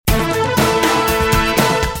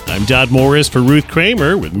I'm Todd Morris for Ruth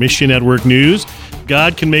Kramer with Mission Network News.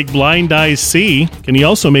 God can make blind eyes see. Can he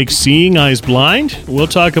also make seeing eyes blind? We'll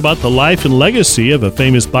talk about the life and legacy of a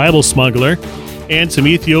famous Bible smuggler, and some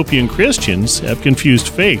Ethiopian Christians have confused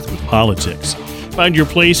faith with politics. Find your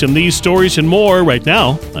place in these stories and more right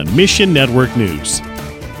now on Mission Network News.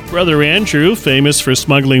 Brother Andrew, famous for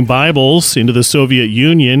smuggling Bibles into the Soviet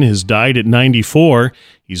Union, has died at 94.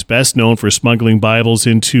 He's best known for smuggling Bibles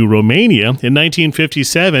into Romania in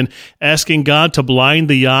 1957, asking God to blind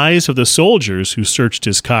the eyes of the soldiers who searched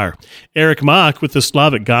his car. Eric Mock with the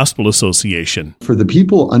Slavic Gospel Association. For the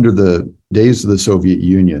people under the days of the Soviet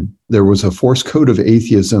Union, there was a forced code of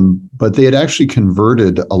atheism, but they had actually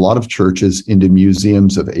converted a lot of churches into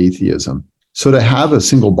museums of atheism. So to have a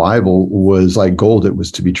single Bible was like gold. It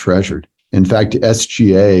was to be treasured. In fact,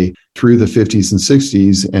 SGA through the 50s and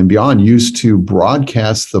 60s and beyond used to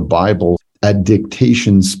broadcast the Bible at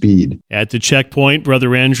dictation speed. At the checkpoint,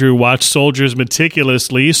 Brother Andrew watched soldiers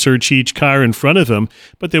meticulously search each car in front of him,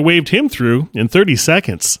 but they waved him through in 30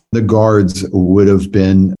 seconds. The guards would have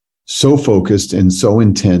been so focused and so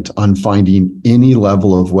intent on finding any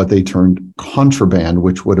level of what they termed contraband,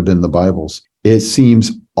 which would have been the Bibles. It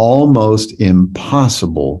seems almost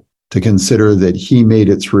impossible to consider that he made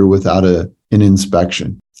it through without an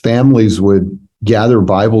inspection. Families would gather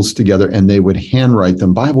Bibles together and they would handwrite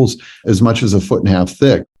them, Bibles as much as a foot and a half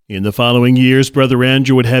thick. In the following years, Brother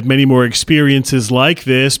Andrew would have many more experiences like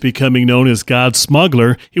this, becoming known as God's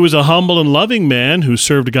smuggler. He was a humble and loving man who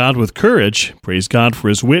served God with courage. Praise God for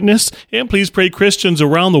his witness, and please pray Christians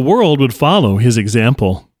around the world would follow his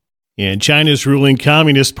example. And China's ruling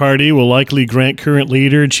Communist Party will likely grant current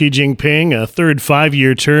leader Xi Jinping a third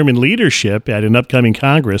 5-year term in leadership at an upcoming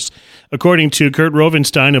Congress. According to Kurt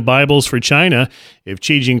Rovenstein of Bibles for China, if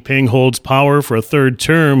Xi Jinping holds power for a third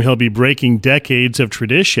term, he'll be breaking decades of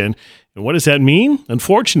tradition. And what does that mean?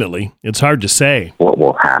 Unfortunately, it's hard to say. What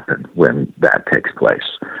will happen when that takes place?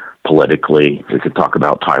 Politically, we could talk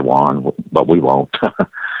about Taiwan, but we won't.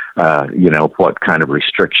 What kind of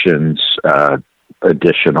restrictions,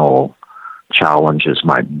 additional challenges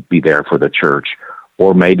might be there for the church,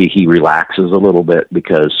 or maybe he relaxes a little bit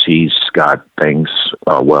because he's got things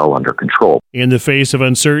well under control. In the face of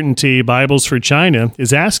uncertainty, Bibles for China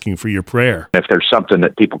is asking for your prayer. If there's something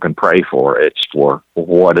that people can pray for, it's for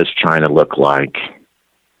what does China look like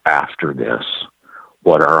after this?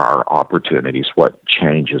 What are our opportunities? What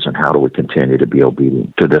changes, and how do we continue to be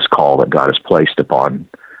obedient to this call that God has placed upon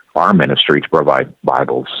our ministry to provide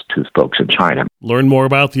Bibles to folks in China? Learn more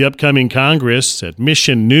about the upcoming Congress at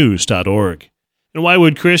missionnews.org. And why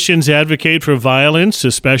would Christians advocate for violence,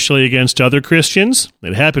 especially against other Christians?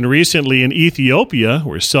 It happened recently in Ethiopia,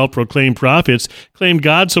 where self-proclaimed prophets claimed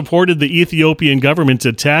God supported the Ethiopian government's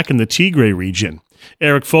attack in the Tigray region.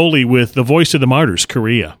 Eric Foley with the Voice of the Martyrs,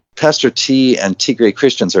 Korea. Pastor T and Tigray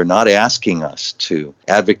Christians are not asking us to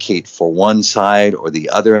advocate for one side or the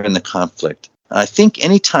other in the conflict. I think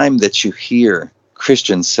any time that you hear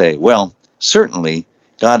Christians say, well, certainly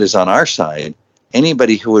God is on our side,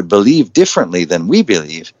 anybody who would believe differently than we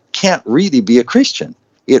believe can't really be a Christian.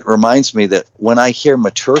 It reminds me that when I hear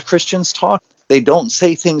mature Christians talk, they don't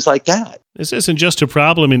say things like that. This isn't just a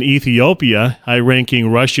problem in Ethiopia. High-ranking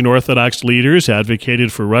Russian Orthodox leaders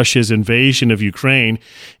advocated for Russia's invasion of Ukraine.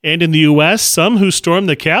 And in the U.S., some who stormed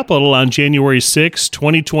the Capitol on January 6,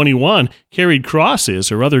 2021, carried crosses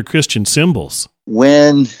or other Christian symbols.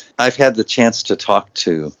 When I've had the chance to talk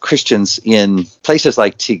to Christians in places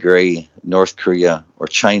like Tigray, North Korea, or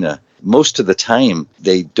China, most of the time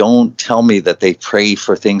they don't tell me that they pray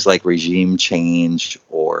for things like regime change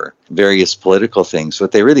or various political things.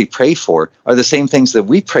 What they really pray for are the same things that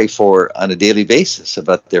we pray for on a daily basis,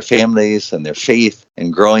 about their families and their faith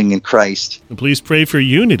and growing in Christ. And please pray for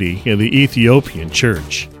unity in the Ethiopian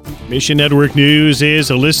church. Mission Network News is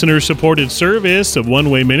a listener-supported service of One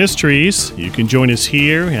Way Ministries. You can join us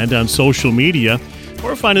here and on social media,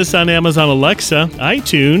 or find us on Amazon Alexa,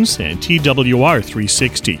 iTunes, and TWR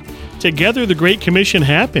 360. Together, the Great Commission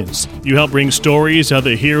happens. You help bring stories of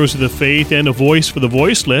the heroes of the faith and a voice for the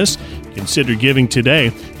voiceless. Consider giving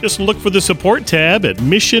today. Just look for the support tab at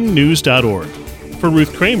missionnews.org. For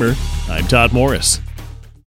Ruth Kramer, I'm Todd Morris.